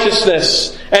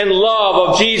righteousness and love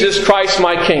of Jesus Christ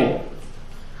my King.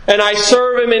 And I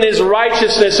serve Him in His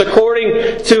righteousness according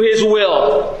to His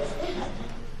will,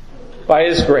 by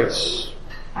His grace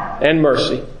and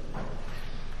mercy.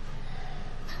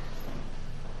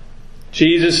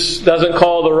 Jesus doesn't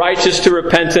call the righteous to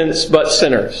repentance, but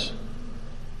sinners.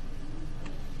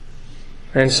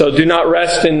 And so do not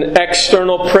rest in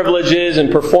external privileges and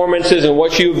performances and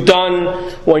what you've done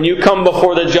when you come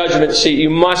before the judgment seat. You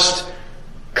must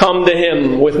come to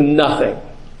Him with nothing.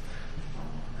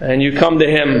 And you come to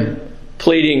Him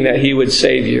pleading that He would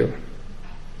save you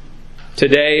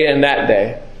today and that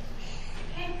day.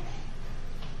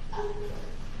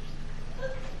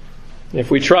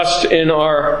 If we trust in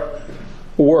our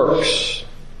works,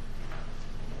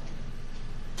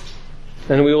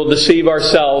 and we will deceive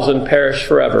ourselves and perish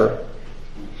forever,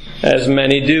 as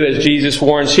many do, as Jesus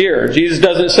warns here. Jesus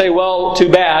doesn't say, well, too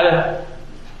bad.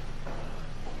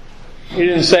 He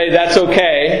didn't say, that's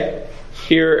okay.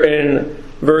 Here in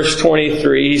verse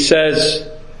 23, He says,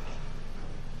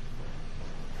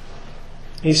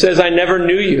 I never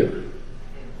knew you.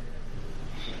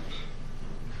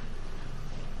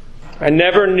 I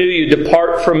never knew you.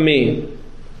 Depart from me.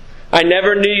 I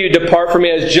never knew you, depart from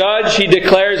me. As judge, He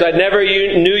declares, I never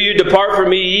knew you, depart from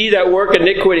me, ye that work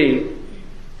iniquity.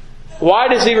 Why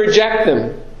does He reject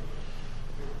them?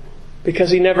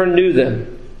 Because He never knew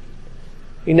them.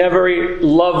 He never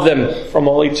loved them from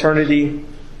all eternity.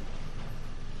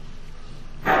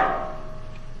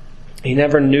 He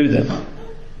never knew them.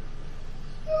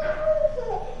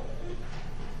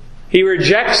 He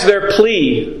rejects their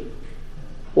plea.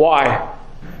 Why?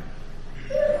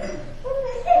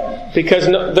 Because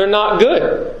they're not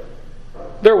good.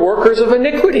 They're workers of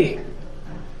iniquity.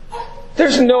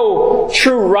 There's no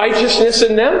true righteousness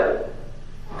in them.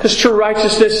 Because true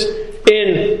righteousness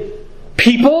in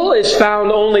people is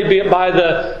found only by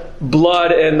the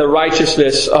blood and the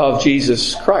righteousness of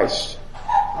Jesus Christ.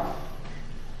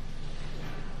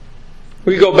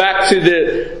 We go back to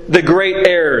the great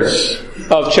errors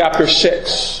of chapter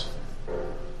 6.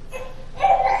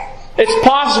 It's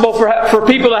possible for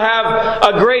people to have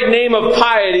a great name of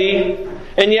piety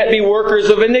and yet be workers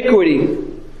of iniquity.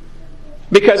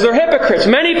 Because they're hypocrites.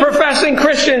 Many professing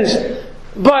Christians,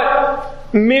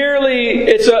 but merely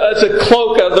it's a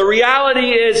cloak. The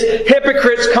reality is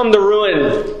hypocrites come to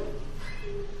ruin.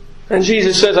 And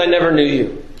Jesus says, I never knew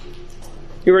you.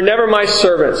 You were never my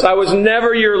servants. I was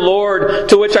never your Lord,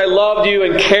 to which I loved you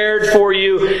and cared for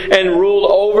you and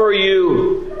ruled over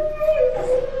you.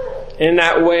 In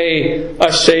that way,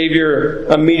 a Savior,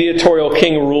 a mediatorial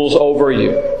King rules over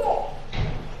you.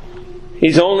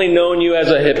 He's only known you as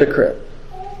a hypocrite.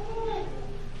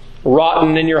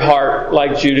 Rotten in your heart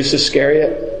like Judas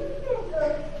Iscariot.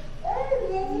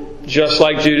 Just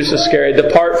like Judas Iscariot.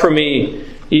 Depart from me,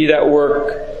 ye that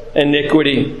work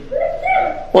iniquity.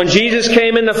 When Jesus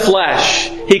came in the flesh,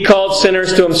 He called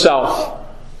sinners to Himself.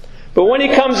 But when He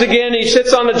comes again, He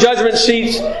sits on the judgment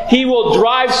seat, He will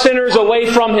drive sinners away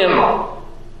from Him.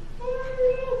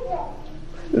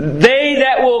 They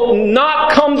that will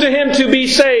not come to Him to be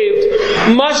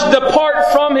saved must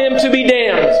depart from Him to be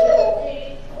damned.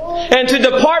 And to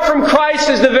depart from Christ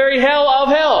is the very hell of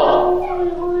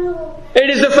hell. It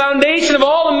is the foundation of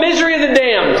all the misery of the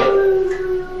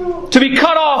damned. To be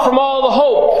cut off from all the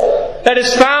hope that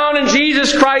is found in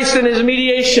Jesus Christ and His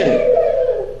mediation.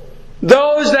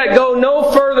 Those that go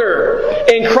no further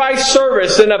in Christ's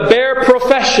service than a bare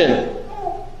profession,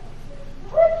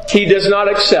 He does not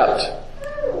accept,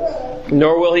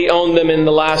 nor will He own them in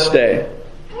the last day.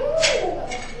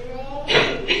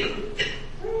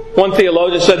 One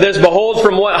theologian said this, "Behold,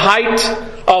 from what height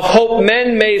of hope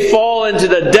men may fall into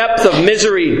the depth of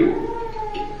misery,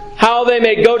 how they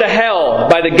may go to hell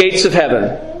by the gates of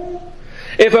heaven.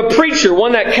 If a preacher,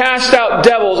 one that cast out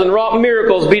devils and wrought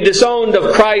miracles, be disowned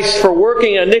of Christ for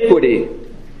working iniquity,"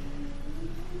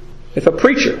 if a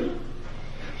preacher,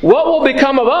 "what will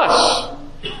become of us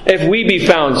if we be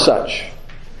found such?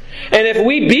 And if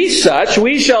we be such,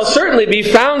 we shall certainly be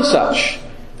found such.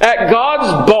 At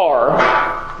God's bar,"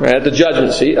 at the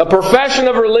judgment seat, "a profession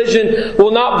of religion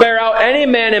will not bear out any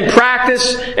man in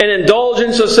practice and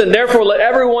indulgence of sin. Therefore let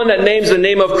everyone that names the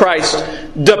name of Christ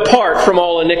depart from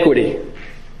all iniquity."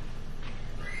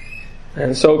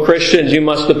 And so, Christians, you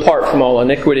must depart from all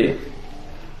iniquity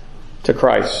to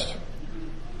Christ.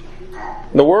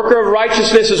 The worker of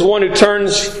righteousness is one who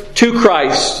turns to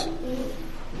Christ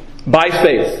by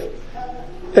faith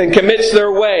and commits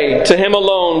their way to Him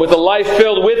alone with a life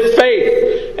filled with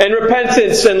faith and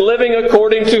repentance and living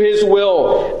according to His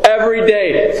will every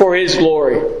day for His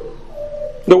glory.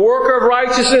 The worker of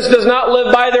righteousness does not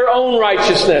live by their own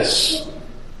righteousness,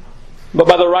 but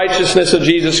by the righteousness of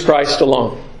Jesus Christ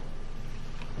alone.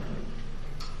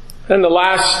 And the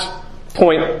last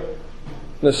point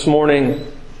this morning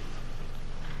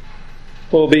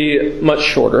will be much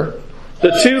shorter.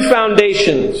 The two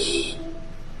foundations.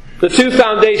 The two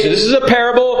foundations. This is a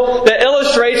parable that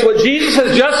illustrates what Jesus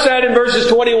has just said in verses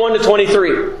 21 to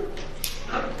 23.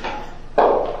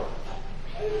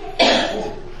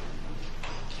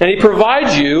 And He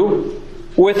provides you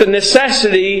with the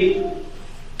necessity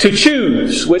to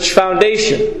choose which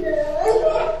foundation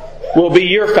will be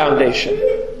your foundation.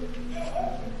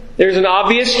 There's an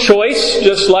obvious choice,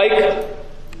 just like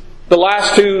the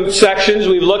last two sections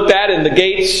we've looked at in the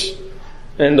gates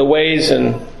and the ways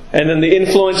and then the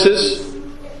influences.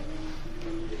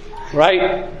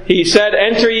 Right? He said,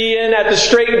 "Enter ye in at the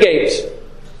strait gate."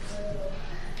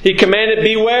 He commanded,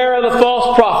 "Beware of the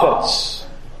false prophets."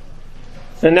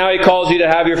 And now He calls you to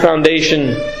have your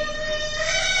foundation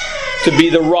to be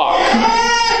the rock.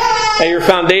 That your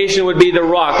foundation would be the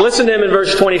rock. Listen to Him in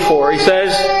verse 24. He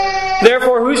says,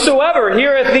 "Therefore whosoever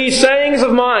heareth these sayings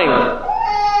of mine,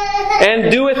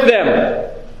 and doeth them."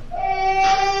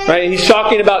 Right? He's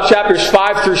talking about chapters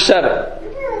 5 through 7.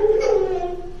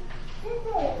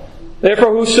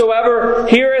 "Therefore whosoever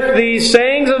heareth these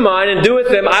sayings of mine, and doeth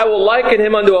them, I will liken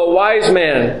him unto a wise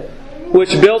man,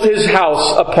 which built his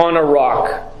house upon a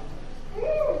rock.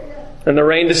 And the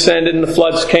rain descended, and the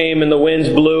floods came, and the winds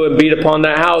blew and beat upon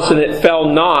that house, and it fell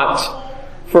not,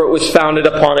 for it was founded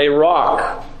upon a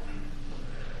rock."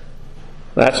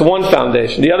 That's one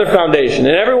foundation. The other foundation.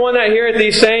 "And everyone that heareth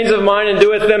these sayings of mine and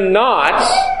doeth them not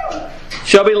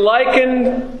shall be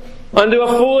likened unto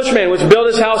a foolish man, which built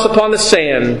his house upon the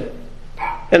sand.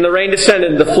 And the rain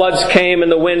descended, and the floods came, and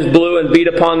the winds blew and beat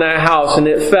upon that house, and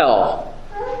it fell.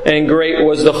 And great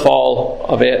was the fall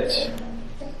of it."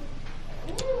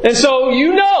 And so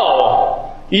you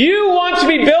want to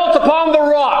be built upon the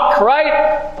rock,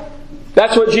 right?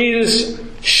 That's what Jesus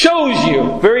shows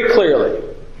you very clearly.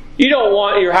 You don't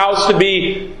want your house to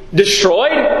be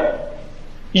destroyed.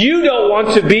 You don't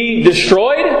want to be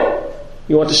destroyed.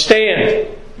 You want to stand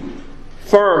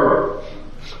firm.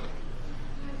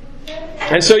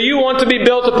 And so you want to be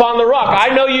built upon the rock.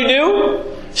 I know you do.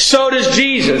 So does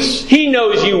Jesus. He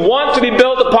knows you want to be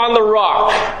built upon the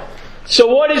rock. So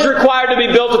what is required to be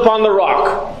built upon the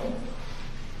rock?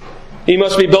 He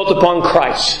must be built upon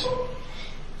Christ.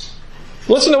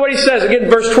 Listen to what He says again,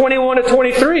 verse 21 to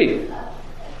 23.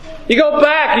 You go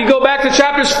back to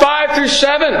chapters 5 through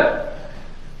 7.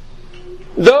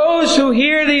 "Those who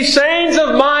hear these sayings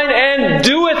of mine and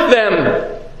doeth them."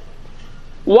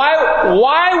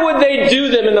 Why would they do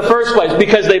them in the first place?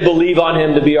 Because they believe on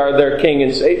Him to be their King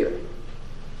and Savior.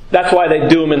 That's why they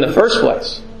do them in the first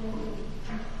place.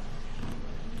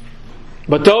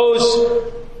 "But those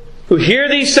who hear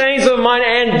these sayings of mine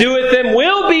and doeth them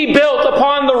will be built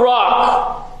upon the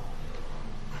rock."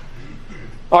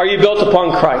 Are you built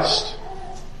upon Christ?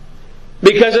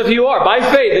 Because if you are, by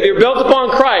faith, if you're built upon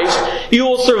Christ, you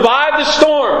will survive the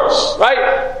storms,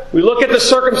 right? We look at the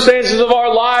circumstances of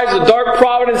our lives, the dark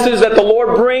providences that the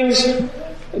Lord brings,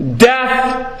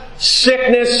 death,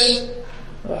 sickness,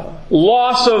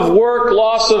 loss of work,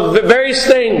 loss of various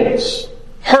things,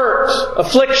 hurt,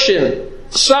 affliction,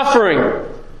 suffering.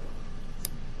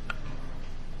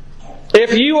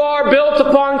 If you are built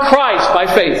upon Christ by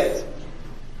faith,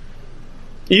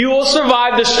 you will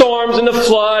survive the storms and the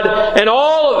flood and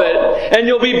all of it, and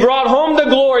you'll be brought home to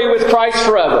glory with Christ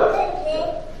forever.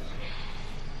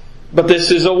 But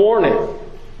this is a warning.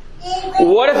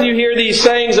 What if you hear these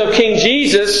sayings of King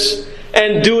Jesus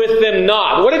and doeth them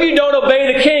not. What if you don't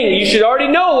obey the king? You should already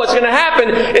know what's going to happen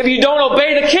if you don't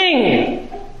obey the king.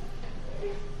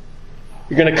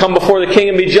 You're going to come before the king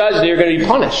and be judged, and you're going to be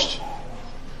punished.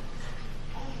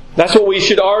 That's what we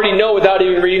should already know without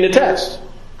even reading the text.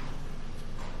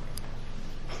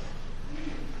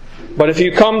 But if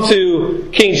you come to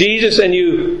King Jesus and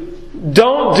you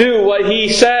don't do what He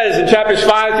says in chapters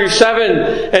 5 through 7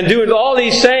 and do all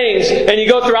these sayings, and you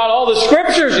go throughout all the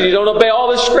Scriptures and you don't obey all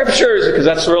the Scriptures, because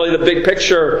that's really the big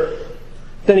picture,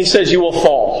 then He says you will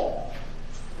fall.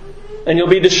 And you'll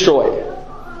be destroyed.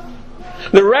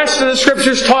 The rest of the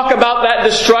Scriptures talk about that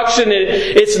destruction.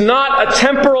 It's not a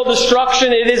temporal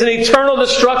destruction. It is an eternal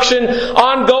destruction,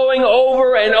 ongoing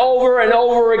over and over and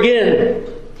over again.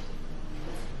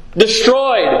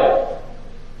 Destroyed.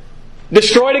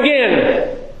 Destroyed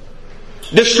again.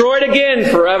 Destroyed again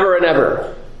forever and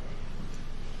ever.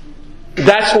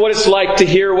 That's what it's like to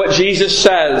hear what Jesus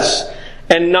says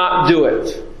and not do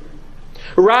it.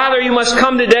 Rather, you must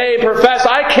come today and profess,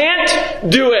 I can't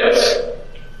do it.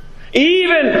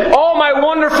 Even all my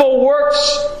wonderful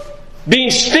works being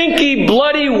stinky,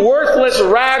 bloody, worthless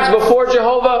rags before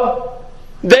Jehovah,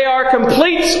 they are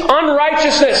complete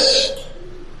unrighteousness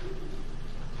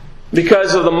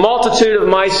because of the multitude of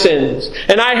my sins.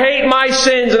 And I hate my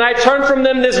sins, and I turn from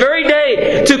them this very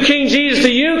day to King Jesus,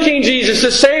 to you, King Jesus, to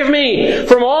save me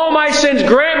from all my sins.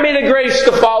 Grant me the grace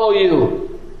to follow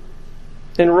you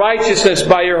in righteousness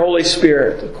by your Holy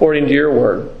Spirit, according to your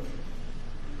word.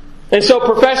 And so,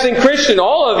 professing Christian,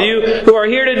 all of you who are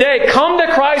here today, come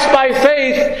to Christ by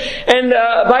faith and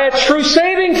by a true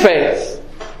saving faith.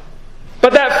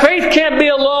 But that faith can't be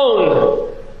alone.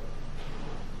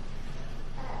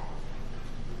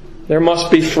 There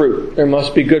must be fruit. There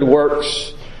must be good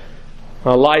works.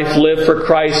 A life lived for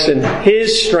Christ in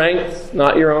His strength,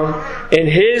 not your own. In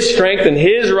His strength and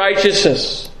His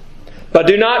righteousness. But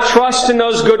do not trust in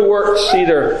those good works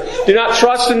either. Do not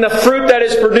trust in the fruit that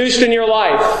is produced in your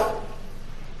life.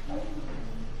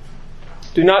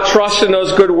 Do not trust in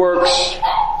those good works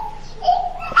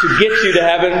to get you to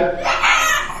heaven,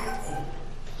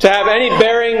 to have any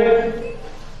bearing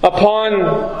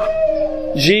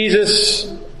upon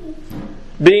Jesus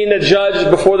being the judge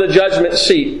before the judgment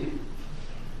seat.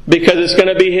 Because it's going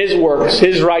to be His works,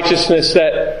 His righteousness,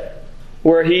 that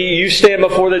where you stand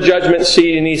before the judgment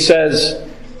seat and He says,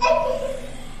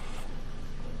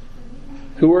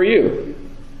 who are you?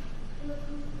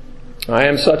 I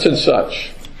am such and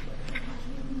such.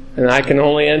 And I can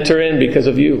only enter in because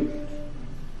of you.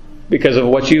 Because of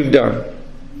what you've done.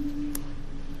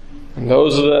 And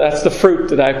that's the fruit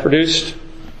that I produced.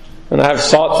 And I have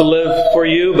sought to live for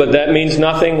you, but that means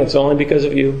nothing. It's only because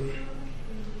of you.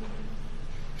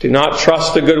 Do not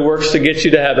trust the good works to get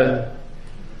you to heaven.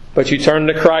 But you turn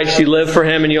to Christ, you live for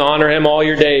Him, and you honor Him all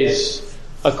your days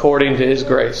according to His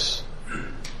grace.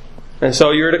 And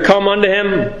so you're to come unto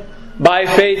Him by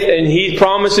faith, and He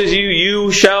promises you,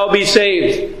 you shall be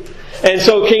saved. And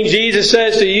so King Jesus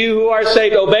says to you who are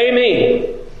saved, obey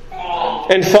me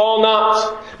and fall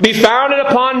not. Be founded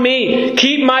upon me.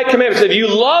 Keep my commandments. If you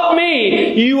love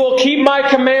me, you will keep my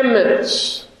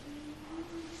commandments.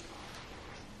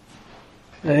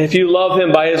 And if you love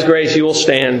Him by His grace, you will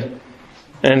stand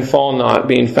and fall not,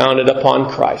 being founded upon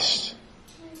Christ.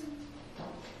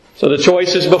 So the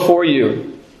choice is before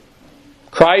you.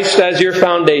 Christ as your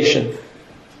foundation,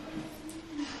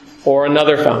 or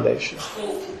another foundation.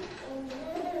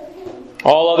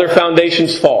 All other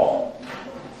foundations fall.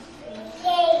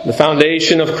 The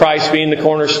foundation of Christ being the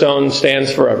cornerstone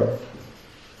stands forever.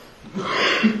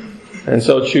 And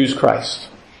so choose Christ.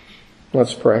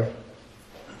 Let's pray.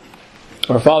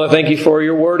 Our Father, thank you for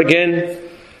your word again.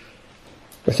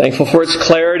 We're thankful for its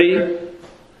clarity.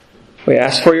 We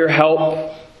ask for your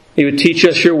help. You would teach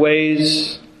us your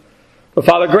ways. But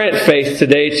Father, grant faith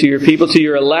today to your people, to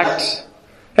your elect,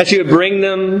 that you would bring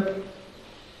them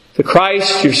to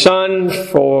Christ, your Son,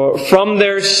 from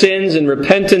their sins and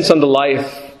repentance unto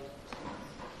life.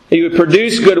 That you would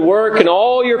produce good work in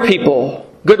all your people.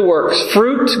 Good works.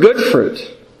 Fruit, good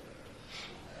fruit.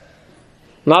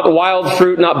 Not wild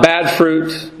fruit, not bad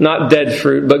fruit, not dead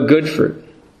fruit, but good fruit.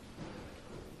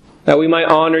 That we might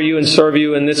honor you and serve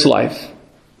you in this life.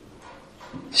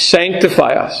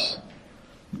 Sanctify us.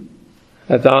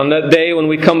 That on that day when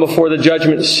we come before the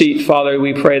judgment seat, Father,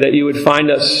 we pray that you would find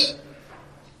us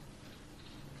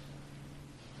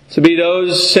to be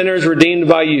those sinners redeemed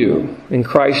by you in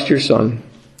Christ your Son.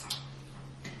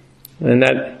 And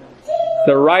that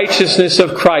the righteousness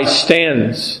of Christ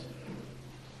stands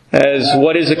as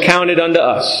what is accounted unto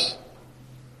us.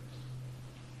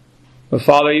 But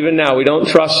Father, even now, we don't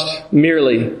trust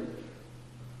merely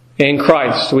in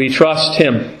Christ. We trust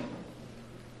Him.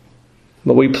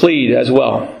 But we plead as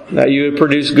well that you would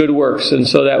produce good works, and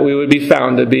so that we would be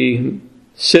found to be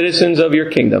citizens of your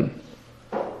kingdom.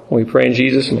 We pray in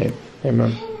Jesus' name.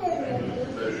 Amen.